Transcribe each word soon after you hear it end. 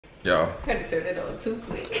Y'all, Had to turn it on too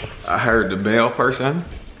quick. I heard the bell person,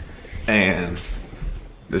 and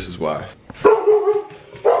this is why.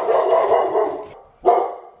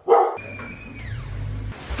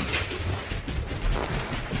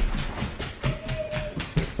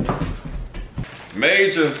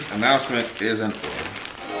 Major announcement is in order.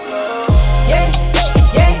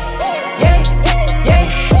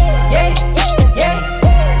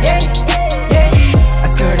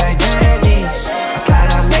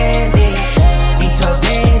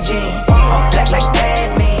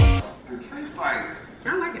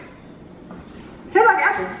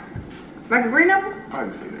 Like a green apple? I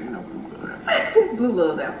would say that ain't no blue apple. Blue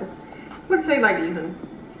loves apples. What do you say like to you, honey?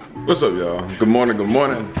 What's up, y'all? Good morning, good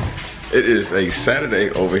morning. It is a Saturday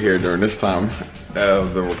over here during this time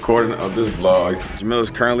of the recording of this vlog. Jamilah's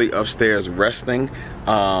currently upstairs resting.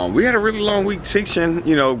 We had a really long week teaching,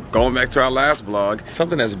 you know, going back to our last vlog.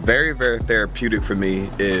 Something that's very, very therapeutic for me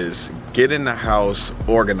is getting the house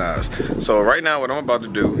organized. So right now what I'm about to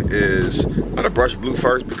do is I'm gonna brush blue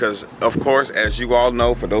first because of course, as you all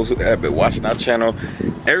know, for those who have been watching our channel,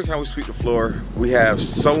 every time we sweep the floor, we have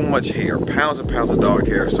so much hair, pounds and pounds of dog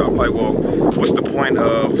hair. So I'm like, well, what's the point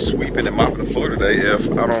of sweeping and mopping the floor today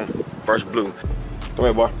if I don't brush blue? Come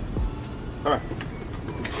here, boy. Come here.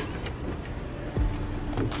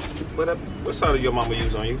 What side of your mama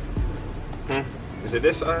use on you? Is it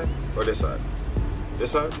this side or this side?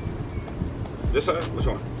 This side? This side? Which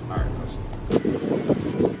one? All right.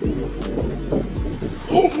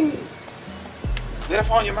 Did that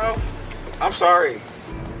fall in your mouth? I'm sorry.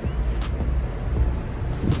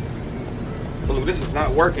 Blue, this is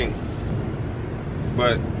not working.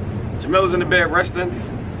 But Jamilah's in the bed resting.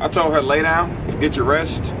 I told her lay down, get your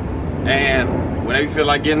rest, and whenever you feel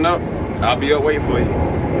like getting up, I'll be up waiting for you.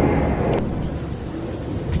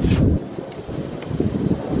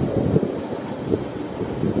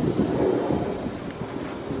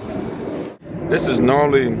 This is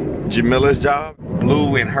normally Jamilah's job,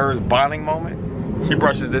 Blue and hers bonding moment. She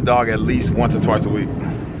brushes this dog at least once or twice a week.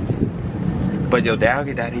 But your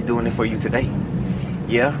doggy daddy's doing it for you today.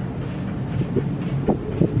 Yeah?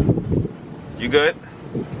 You good?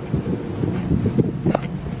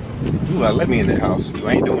 You like, let me in the house. You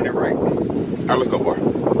ain't doing it right. All right, let's go, boy.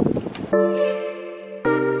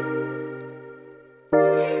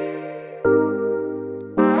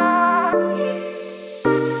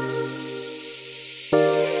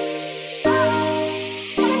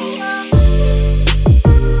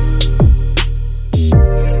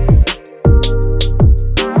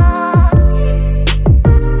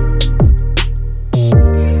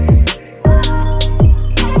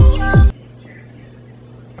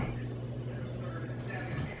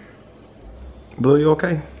 Blue, you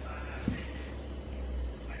okay?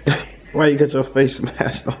 Why you got your face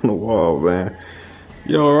smashed on the wall, man?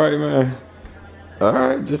 You alright, man?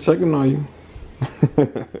 Alright, just checking on you.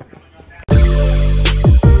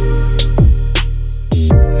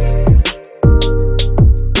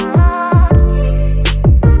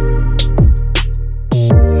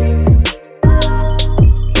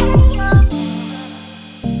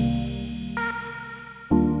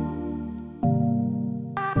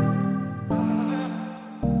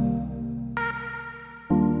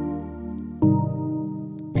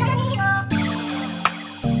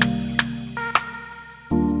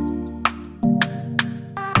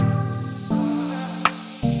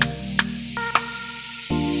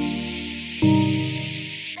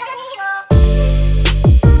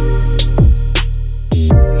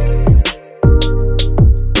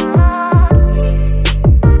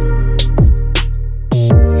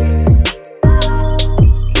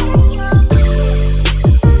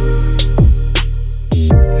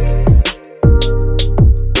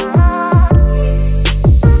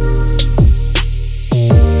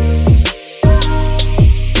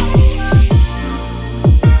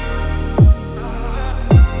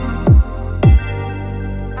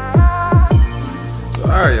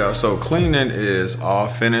 So cleaning is all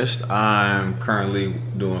finished. I'm currently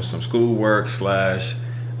doing some schoolwork slash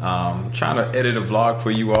trying to edit a vlog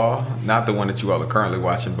for you all. Not the one that you all are currently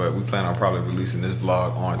watching, but we plan on probably releasing this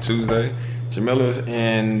vlog on Tuesday. Jamilah's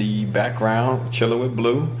in the background chilling with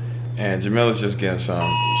Blue, and Jamilah's just getting some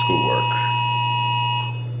schoolwork.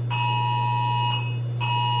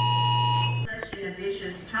 Such an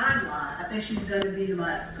ambitious timeline. I think she's going to be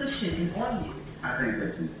like pushing on you. I think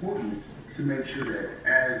that's important to make sure that,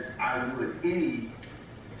 as I would any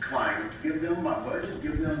client, give them my budget,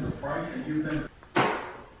 give them the price, and give them.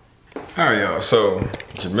 All right, y'all. So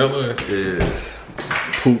Jamilah is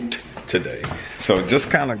pooped today. So just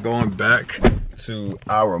kind of going back to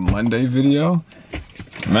our Monday video,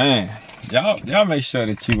 man, y'all make sure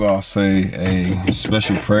that you all say a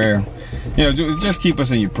special prayer. You know, just keep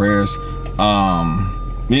us in your prayers.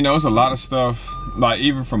 You know, it's a lot of stuff, like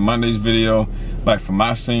even from Monday's video, like from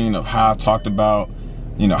my scene of how I talked about,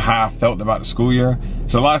 you know, how I felt about the school year.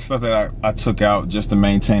 There's a lot of stuff that I took out just to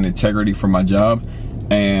maintain integrity for my job.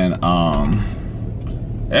 And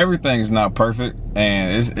everything's not perfect,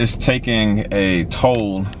 and it's taking a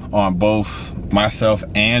toll on both myself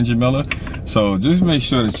and Jamilah. So just make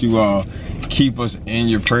sure that you all keep us in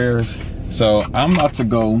your prayers. So I'm about to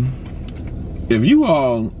go. If you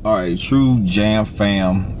all are a true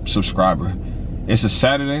JAMFAM subscriber, it's a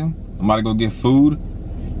Saturday. I'm about to go get food.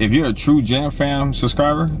 If you're a true JAMFAM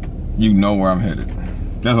subscriber, you know where I'm headed.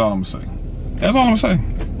 That's all I'm gonna say. That's all I'm gonna say.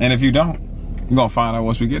 And if you don't, we're gonna find out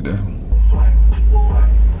once we get there.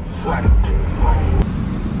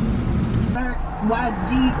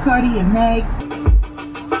 YG, Cardi, and Meg.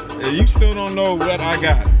 If you still don't know what I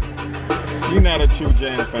got, you're not a true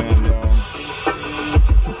Jam fan, y'all.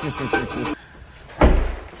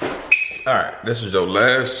 Alright, this is your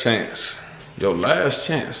last chance. Your last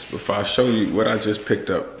chance before I show you what I just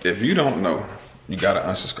picked up. If you don't know, you gotta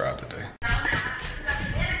unsubscribe today.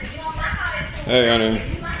 Hey, honey.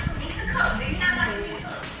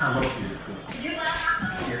 I love you.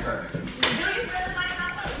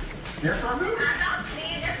 Yes, I do.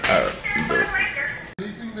 Yes, I do.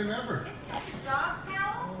 Easier than ever.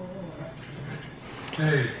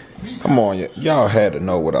 Hey, Come on, y'all had to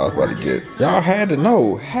know what I was about to get. Y'all had to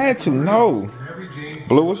know. Had to know.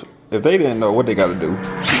 Blues, if they didn't know what they gotta do,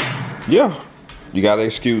 yeah, you gotta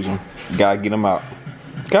excuse them. You gotta get them out.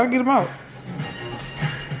 Gotta get them out.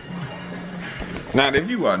 Now, if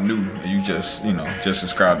you are new and you just, you know, just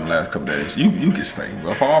subscribed in the last couple days, you can stay.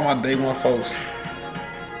 But for all my day one folks,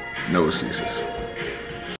 no excuses.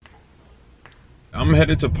 I'm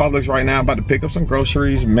headed to Publix right now, about to pick up some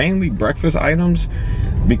groceries, mainly breakfast items,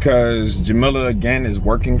 because Jamilah again is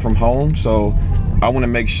working from home. So I want to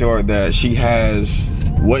make sure that she has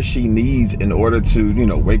what she needs in order to, you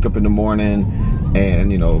know, wake up in the morning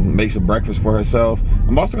and, you know, make some breakfast for herself.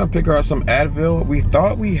 I'm also gonna pick her up some Advil. We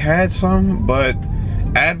thought we had some, but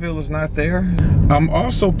Advil is not there. I'm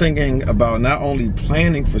also thinking about not only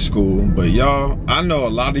planning for school, but y'all, I know a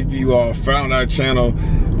lot of you all found our channel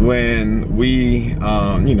when we,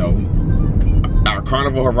 you know, our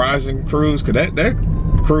Carnival Horizon cruise, cause that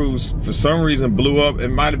cruise for some reason blew up. It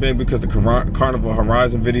might have been because the Carnival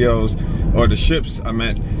Horizon videos, or the ships I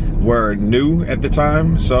meant, were new at the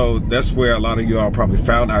time. So that's where a lot of you all probably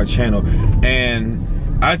found our channel. And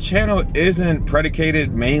our channel isn't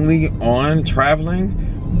predicated mainly on traveling,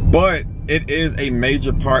 but it is a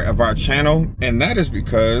major part of our channel, and that is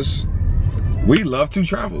because we love to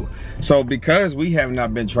travel. So because we have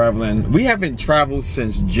not been traveling, we haven't traveled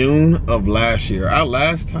since June of last year. Our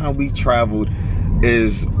last time we traveled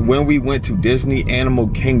is when we went to Disney Animal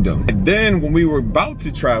Kingdom. And then when we were about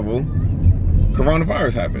to travel,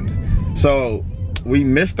 coronavirus happened. So we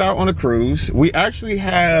missed out on a cruise. We actually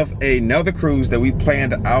have another cruise that we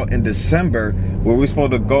planned out in December where we're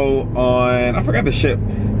supposed to go on, I forgot the ship,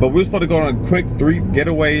 but we were supposed to go on a quick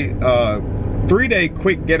three-day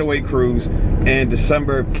quick getaway cruise in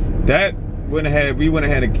December. That we went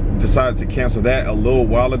ahead and decided to cancel that a little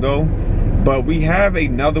while ago. But we have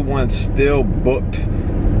another one still booked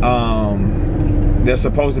that's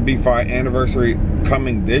supposed to be for our anniversary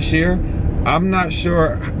coming this year. I'm not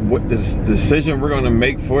sure what this decision we're gonna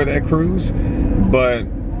make for that cruise, but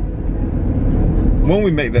when we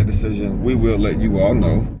make that decision, we will let you all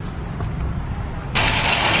know.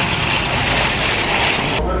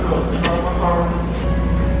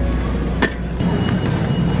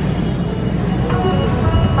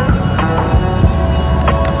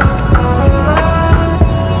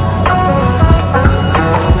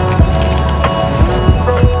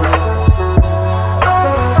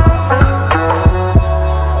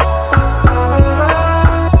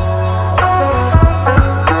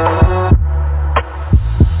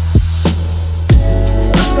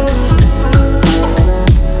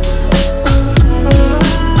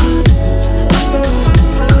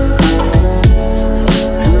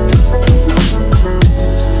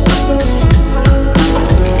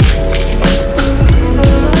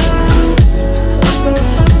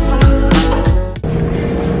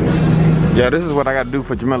 Yeah, this is what I got to do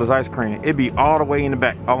for Jamilah's ice cream. It be all the way in the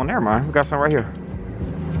back. Oh, never mind. We got some right here.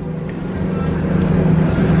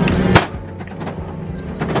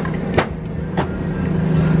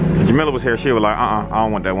 If Jamilah was here, she was like, I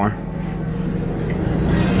don't want that one.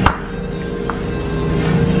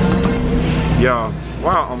 Y'all,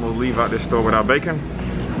 why I almost leave out this store without bacon,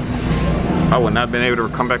 I would not have been able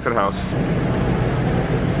to come back to the house.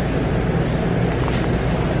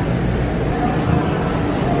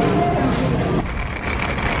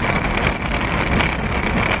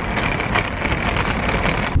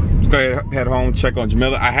 head home, check on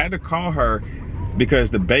Jamilah. I had to call her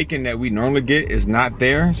because the bacon that we normally get is not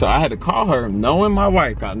there. So I had to call her, knowing my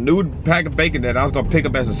wife. I knew the pack of bacon that I was gonna pick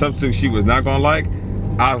up as a substitute she was not gonna like.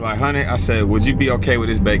 I was like, honey, I said, would you be okay with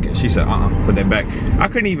this bacon? She said, put that back. I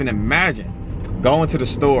couldn't even imagine going to the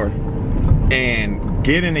store and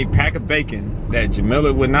getting a pack of bacon that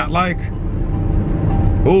Jamilah would not like.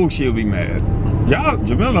 Ooh, she'll be mad. Y'all,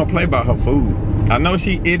 Jamilah don't play about her food. I know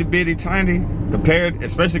she itty bitty tiny,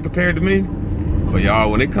 especially compared to me. But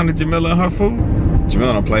y'all, when it comes to Jamilah and her food,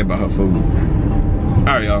 Jamilah don't play about her food. All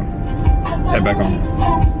right, y'all, head back home.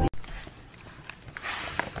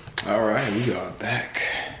 All right, we are back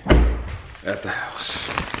at the house.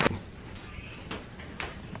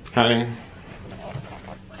 Honey,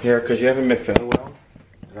 here, cause you haven't been feeling well,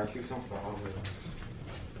 I got you some flowers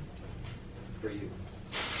for you.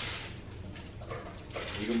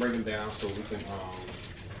 You can bring them down so we can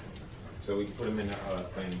put them in the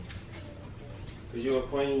thing. Cause you a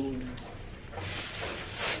queen.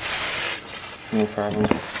 No problem.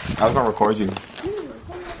 I was gonna record you.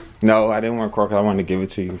 No, I didn't want to record because I wanted to give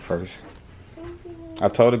it to you first. I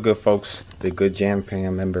told the good folks, the good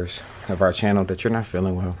JAMFAM members of our channel, that you're not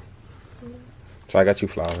feeling well. So I got you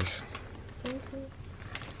flowers.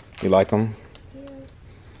 You like them? Yeah.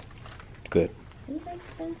 Good. These are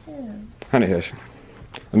expensive. $100.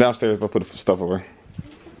 I'm downstairs, but put the stuff away.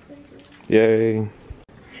 Yay.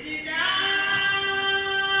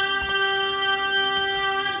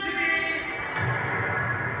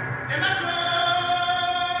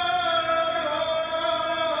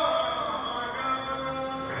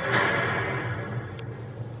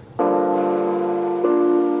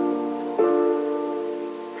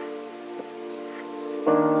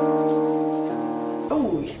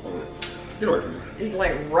 Get away from me. It's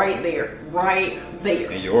like right there, right there.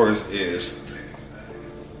 And yours is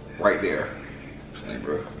right there. Stay,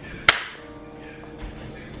 bro.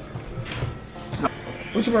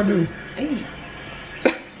 What you about to do? Hey.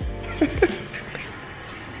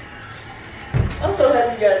 I'm so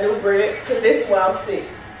happy you got new bread, because this is why I'm sick.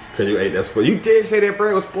 Cause you ate that spoiled. You did say that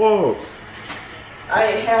bread was spoiled. I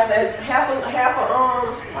ate half a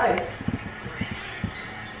slice.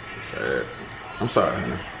 Sad. I'm sorry,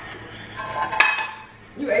 honey.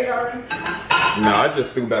 You ate already? No, I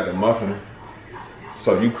just threw back a muffin.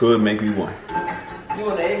 So you could make me one. You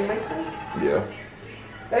want the egg mixer? Yeah.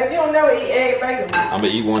 Babe, you don't never eat egg bacon. I'm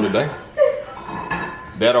gonna eat one today.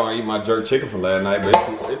 That or I eat my jerk chicken from last night, but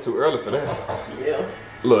it's too early for that. Yeah.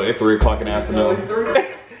 Look, it's 3 o'clock in the No, afternoon. it's 3.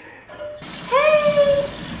 Hey,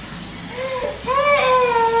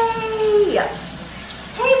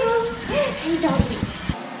 boo. Hey, doggy.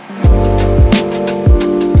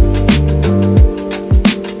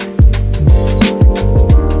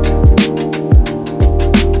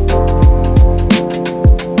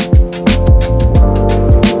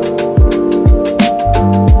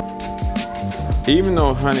 Even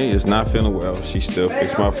though honey is not feeling well, she still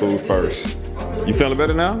fixed my food first. You feeling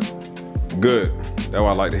better now? Good. That's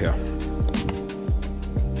what I like to hear.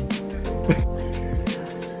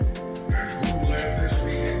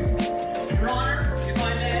 Your Honor, if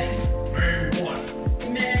I may. May what?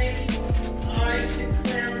 May I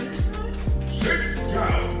declare an trial? Sit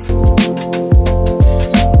down.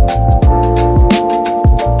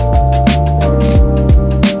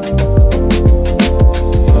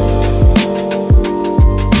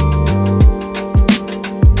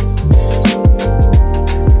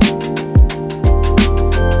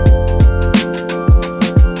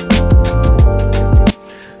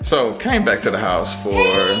 So came back to the house for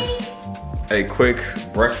a quick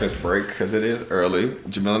breakfast break because it is early.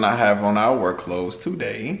 Jamilah and I have on our work clothes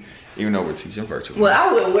today, even though we're teaching virtually. Well,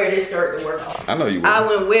 I wouldn't wear this skirt to work. I know you would. I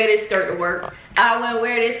wouldn't wear this skirt to work. I wouldn't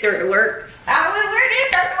wear this skirt to work. I wouldn't wear this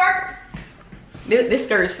skirt to work. This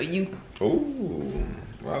skirt is for you. Ooh,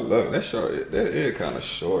 I love it. That short. That is kind of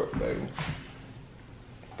short, baby.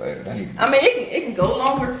 I mean, it can go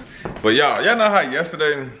longer. But y'all know how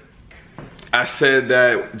yesterday I said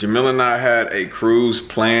that Jamilah and I had a cruise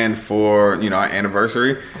planned for, you know, our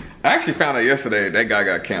anniversary. I actually found out yesterday that guy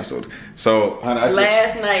got canceled. So, honey,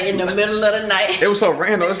 Last night in the middle of the night. It was so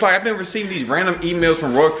random. It's like I've been receiving these random emails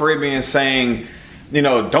from Royal Caribbean saying, you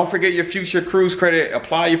know, don't forget your future cruise credit.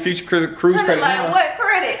 Apply your future cruise credit. Like, what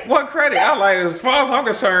credit? What credit? I like, as far as I'm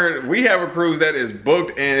concerned, we have a cruise that is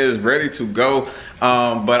booked and is ready to go.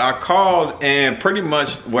 But I called and pretty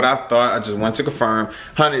much what I thought, I just wanted to confirm,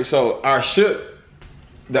 honey. So our ship,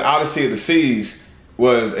 the Odyssey of the Seas,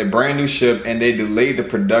 was a brand new ship, and they delayed the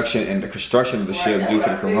production and the construction of the ship due to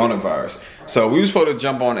the coronavirus. So we were supposed to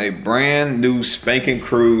jump on a brand new spanking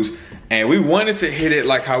cruise, and we wanted to hit it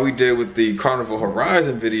like how we did with the Carnival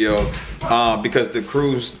Horizon video, because the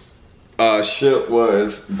cruise ship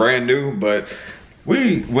was brand new. But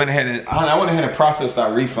we went ahead and I went ahead and processed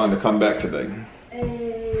our refund to come back today.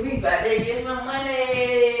 Hey, we about to get some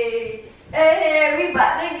money. Hey, we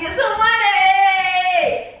about to get some money.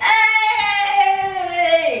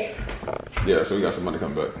 Hey. Yeah, so we got some money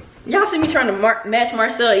coming back. Y'all see me trying to match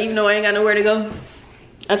Marcel even though I ain't got nowhere to go?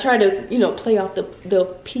 I tried to, you know, play off the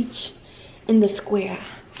peach in the square.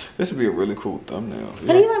 This would be a really cool thumbnail. Yeah.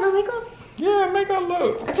 How do you like my makeup? Yeah, makeup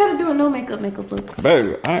look. I tried to do a no makeup look.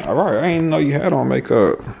 Baby, I didn't know you had on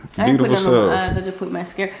makeup. I didn't Beautiful put self. on my eyes, I just put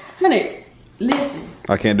mascara. Honey, listen.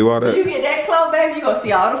 I can't do all that. You get that close, baby, you gonna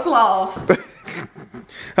see all the flaws.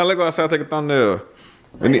 Hey, look outside, take a thumbnail.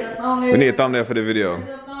 We need a thumbnail for the video.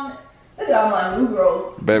 Look at all my new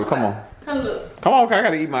growth. Baby, come on. Look. Come on, okay, I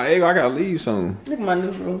gotta eat my egg. I gotta leave soon. Look at my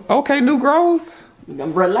new growth. Okay, new growth. You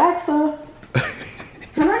gonna relax, huh?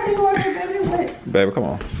 Can I go out there, baby? Wait. Baby, come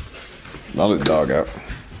on. Don't let the dog out.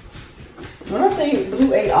 When I say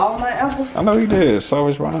Blue ate all my apples, I know he did. So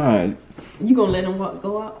is behind. you gonna let him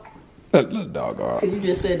go out? Let the dog go out. Cause you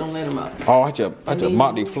just said don't let him out. Oh, I just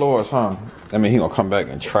mopped these floors, huh? I mean, he gonna come back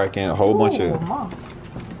and track in a whole bunch of. Mom.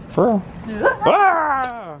 For real?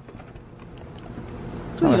 Ah!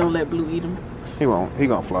 Please don't let Blue eat him. He won't. He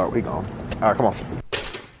gonna fly. He gonna. All right, come on.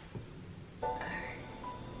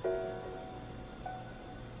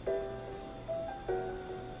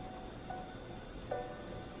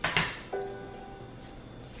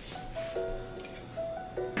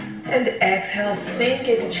 And exhale, sink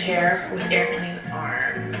into chair with airplane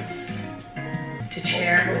arms. To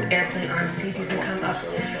chair with airplane arms. See if you can come up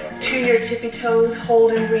to your tippy toes.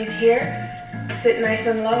 Hold and breathe here. Sit nice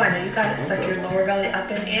and low. I know you got it. Suck your lower belly up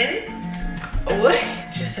and in. What?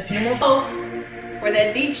 Just a few more. Oh, for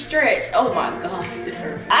that deep stretch. Oh my gosh, this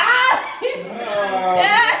hurts. Ah!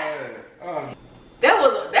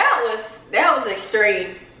 That was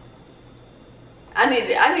extreme. I need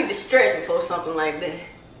to stretch before something like that.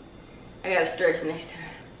 I gotta stretch next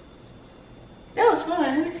time. That was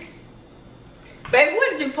fun. Baby,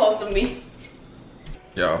 what did you post of me?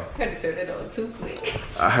 Yo. I had to turn it on too quick.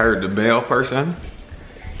 I heard the bell person,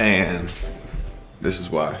 and this is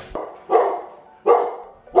why.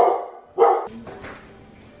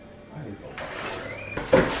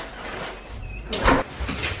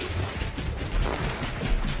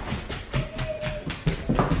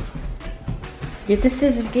 Get the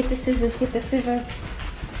scissors, get the scissors, get the scissors.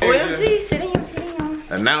 OMG, sit down.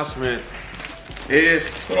 Announcement is.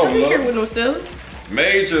 I'm here with no scissors.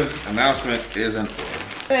 Major announcement is in.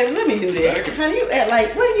 Babe, let me do that. Honey, you act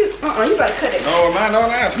like, what you, you gotta cut it. No, man, no,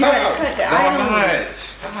 stop. You gotta cut the item.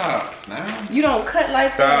 Stop, now. You don't cut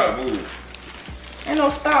like Stop, that. move. Ain't no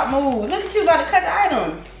stop move. Look at you about to cut the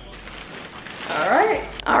item.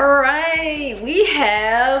 All right, we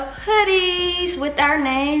have hoodies with our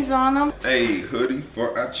names on them. Hey, hoodie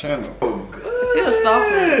for our channel. Oh, good. It feels soft.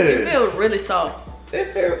 It feels really soft. It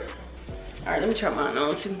feels. All right, let me try mine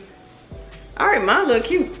on too. All right, mine look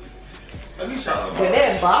cute. Let me try With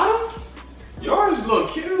that bottom? Yours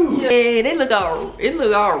look cute. Yeah, it look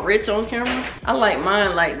all rich on camera. I like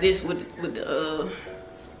mine like this with the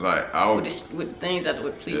Like with the things I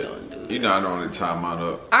would please don't do. You know I don't want to tie mine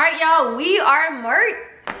up. All right, y'all, we are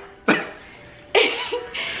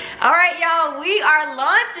All right, y'all, we are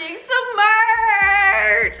launching some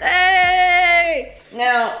merch. Hey!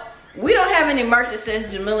 Now, we don't have any merch that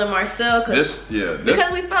says Jamilah and Marcel because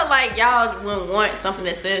we felt like y'all wouldn't want something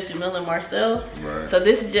that says Jamilah and Marcel. Right. So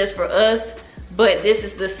this is just for us, but this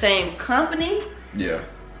is the same company. Yeah.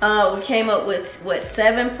 We came up with what,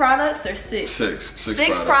 7 products or 6? Six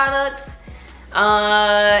products.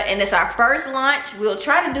 And it's our first launch. We'll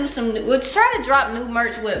try to drop new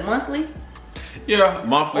merch monthly. Yeah,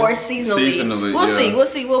 monthly or seasonally. We'll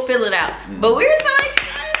see. We'll fill it out. But we're so excited.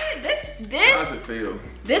 How does it feel?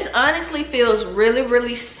 This honestly feels really,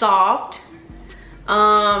 really soft.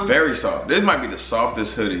 Very soft. This might be the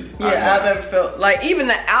softest hoodie I've ever felt. Like even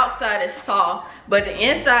the outside is soft, but the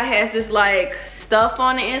inside has this like stuff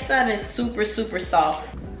on the inside and it's super, super soft.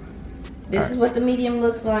 This is what the medium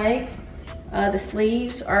looks like. The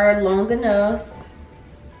sleeves are long enough.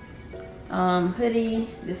 Hoodie,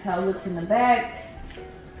 this is how it looks in the back.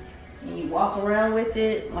 And you walk around with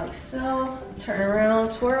it like so. Turn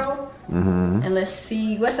around, twirl. And let's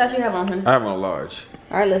see, what size you have on, honey? I have on a large.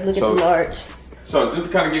 All right, let's look at the large. So just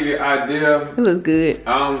to kind of give you an idea. It looks good.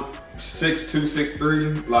 6'2",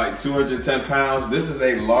 6'3", like 210 pounds. This is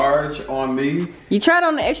a large on me. You tried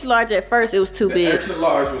on the extra large at first, it was too big. The extra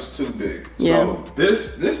large was too big. Yeah. So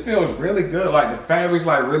this feels really good. Like the fabric's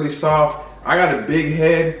like really soft. I got a big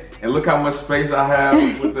head and look how much space I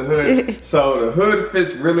have with the hood. So the hood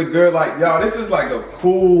fits really good. Like y'all, this is like a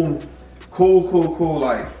cool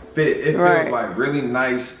like fit. It feels like really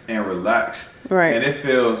nice and relaxed. Right. And it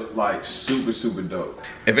feels like super dope.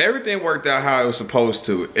 If everything worked out how it was supposed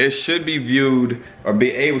to, it should be viewed or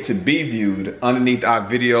be able to be viewed underneath our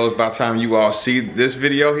videos by the time you all see this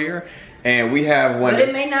video here. And we have one. But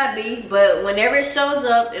it may not be, but whenever it shows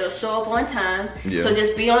up, it'll show up on time. Yeah. So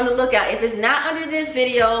just be on the lookout. If it's not under this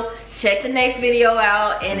video, check the next video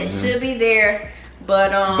out and it should be there.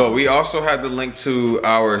 But we also have the link to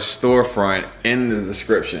our storefront in the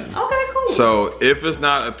description. Okay, cool. So if it's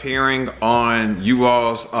not appearing on you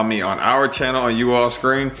all's, on our channel on you all's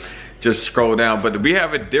screen, just scroll down. But we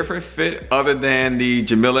have a different fit other than the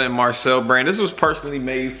Jamilah and Marcel brand. This was personally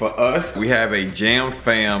made for us. We have a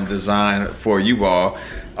JAMFAM design for you all.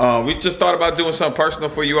 We just thought about doing something personal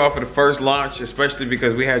for you all for the first launch, especially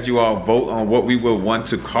because we had you all vote on what we would want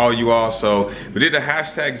to call you all. So we did a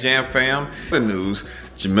hashtag JAMFAM. The news,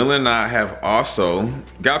 Jamilah and I have also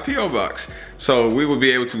got a P.O. box. So we will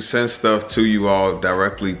be able to send stuff to you all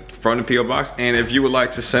directly from the P.O. box. And if you would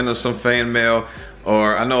like to send us some fan mail,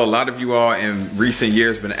 or I know a lot of you all in recent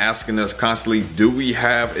years been asking us constantly, do we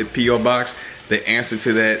have a P.O. box? The answer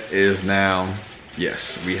to that is now,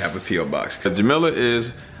 yes, we have a P.O. box. Jamilah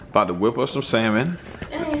is about to whip up some salmon.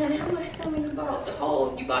 Dang, honey, how much salmon you bought?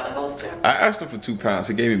 You bought the whole stuff? I asked him for 2 pounds.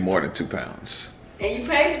 He gave me more than 2 pounds. And you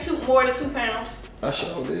paid for more than 2 pounds? I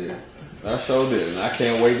sure did. I sure did, and I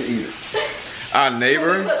can't wait to eat it. Our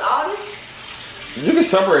neighbor. You can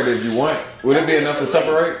separate it if you want. Would it be enough to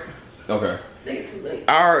separate? Okay. Too late.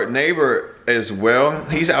 Our neighbor as well,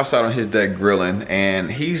 he's outside on his deck grilling,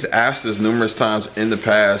 and he's asked us numerous times in the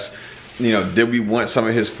past, you know, did we want some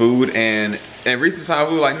of his food? And recent time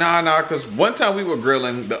we were like, nah, because one time we were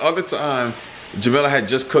grilling, the other time Jamilah had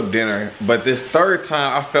just cooked dinner, but this third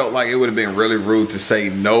time I felt like it would have been really rude to say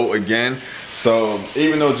no again. So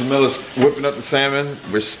even though Jamilah's whipping up the salmon,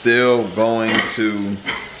 we're still going to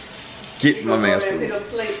get my man's food. Pick up a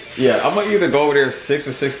plate. Yeah, I'm gonna either go over there at 6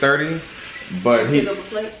 or 6:30. But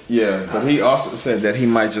he also said that he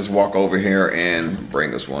might just walk over here and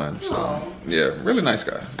bring us one. So yeah, really nice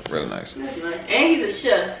guy, really nice. That's nice. And he's a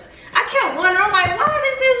chef. I kept wondering, I'm like, why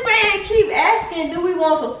does this man keep asking, do we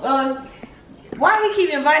want some, why he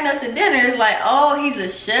keep inviting us to dinner? It's like, oh, he's a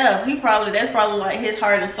chef. That's probably like his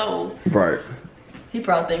heart and soul. Right. He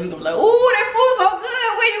probably think we gonna be like, ooh, that food's so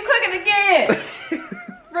good, when you cooking again?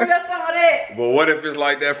 Bring us some of that. But what if it's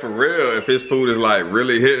like that for real? If his food is like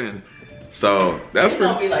really hitting? So that's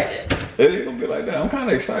gonna be like that. It is gonna be like that. I'm kind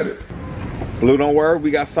of excited. Blue, don't worry, we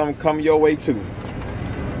got something coming your way too.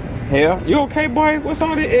 Hell, you okay, boy? What's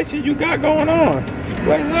all the itching you got going on?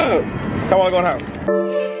 What's up? Come on, go in the house.